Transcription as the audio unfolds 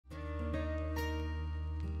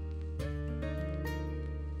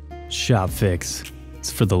Shop fix.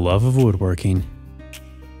 It's for the love of woodworking.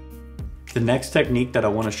 The next technique that I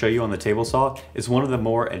want to show you on the table saw is one of the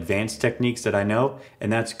more advanced techniques that I know,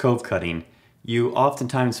 and that's cove cutting. You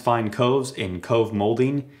oftentimes find coves in cove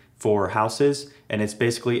molding for houses, and it's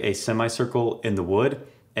basically a semicircle in the wood,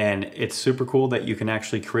 and it's super cool that you can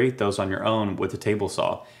actually create those on your own with a table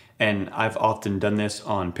saw. And I've often done this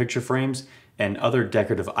on picture frames and other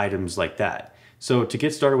decorative items like that. So to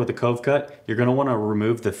get started with the cove cut, you're going to want to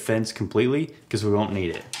remove the fence completely because we won't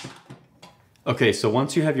need it. Okay, so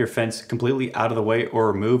once you have your fence completely out of the way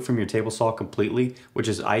or removed from your table saw completely, which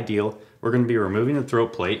is ideal, we're going to be removing the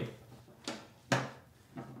throat plate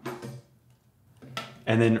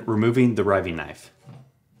and then removing the riving knife.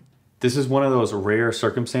 This is one of those rare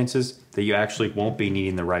circumstances that you actually won't be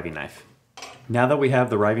needing the riving knife. Now that we have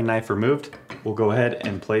the riving knife removed, we'll go ahead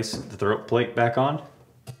and place the throat plate back on.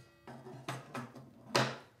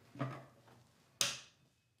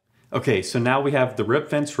 Okay, so now we have the rip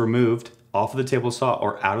fence removed off of the table saw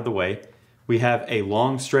or out of the way. We have a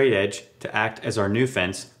long straight edge to act as our new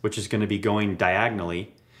fence, which is going to be going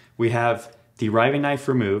diagonally. We have the riving knife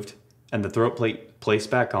removed and the throat plate placed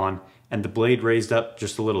back on and the blade raised up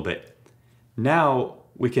just a little bit. Now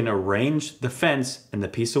we can arrange the fence and the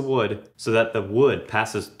piece of wood so that the wood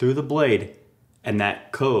passes through the blade and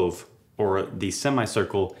that cove or the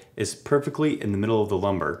semicircle is perfectly in the middle of the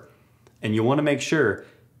lumber. And you want to make sure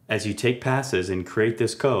as you take passes and create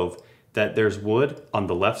this cove that there's wood on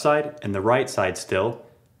the left side and the right side still,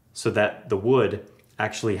 so that the wood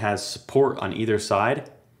actually has support on either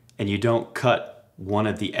side and you don't cut one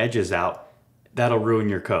of the edges out. That'll ruin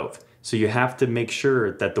your cove. So you have to make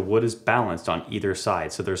sure that the wood is balanced on either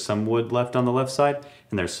side. So there's some wood left on the left side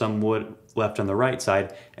and there's some wood left on the right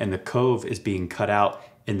side, and the cove is being cut out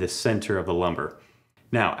in the center of the lumber.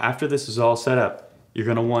 Now, after this is all set up, you're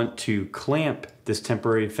going to want to clamp this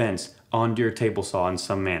temporary fence onto your table saw in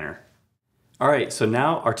some manner. Alright, so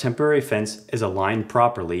now our temporary fence is aligned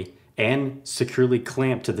properly and securely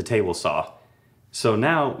clamped to the table saw. So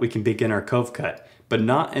now we can begin our cove cut, but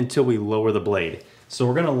not until we lower the blade. So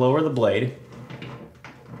we're going to lower the blade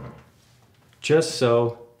just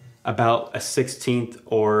so about a 1/16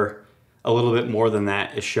 or a little bit more than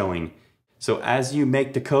that is showing. So as you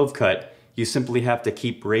make the cove cut, you simply have to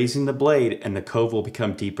keep raising the blade and the cove will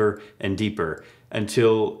become deeper and deeper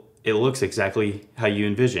until it looks exactly how you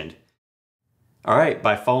envisioned. Alright,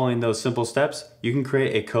 by following those simple steps, you can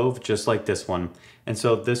create a cove just like this one. And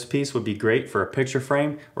so this piece would be great for a picture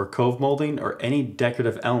frame or cove molding or any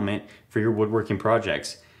decorative element for your woodworking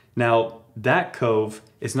projects. Now, that cove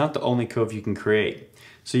is not the only cove you can create.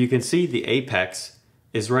 So you can see the apex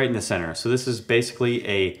is right in the center. So this is basically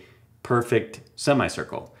a perfect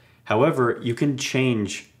semicircle. However, you can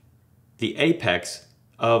change the apex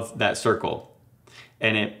of that circle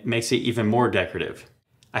and it makes it even more decorative.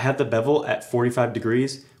 I have the bevel at 45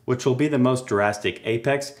 degrees, which will be the most drastic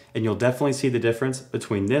apex, and you'll definitely see the difference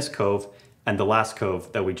between this cove and the last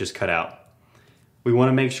cove that we just cut out. We want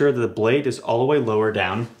to make sure that the blade is all the way lower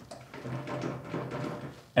down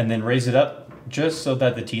and then raise it up just so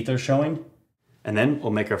that the teeth are showing. And then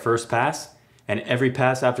we'll make our first pass, and every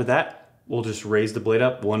pass after that, we'll just raise the blade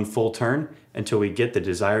up one full turn until we get the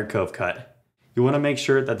desired cove cut. You want to make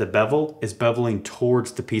sure that the bevel is beveling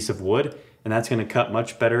towards the piece of wood, and that's going to cut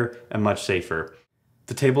much better and much safer.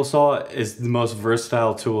 The table saw is the most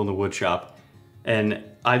versatile tool in the wood shop, and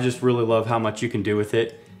I just really love how much you can do with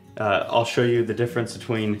it. I'll show you the difference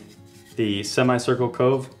between the semicircle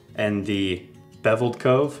cove and the beveled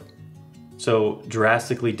cove. So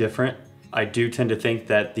drastically different. I do tend to think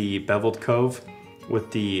that the beveled cove with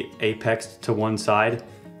the apex to one side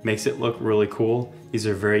makes it look really cool. These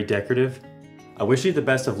are very decorative. I wish you the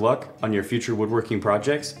best of luck on your future woodworking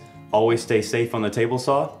projects. Always stay safe on the table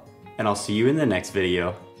saw, and I'll see you in the next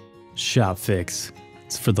video. Shop fix.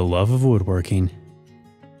 It's for the love of woodworking.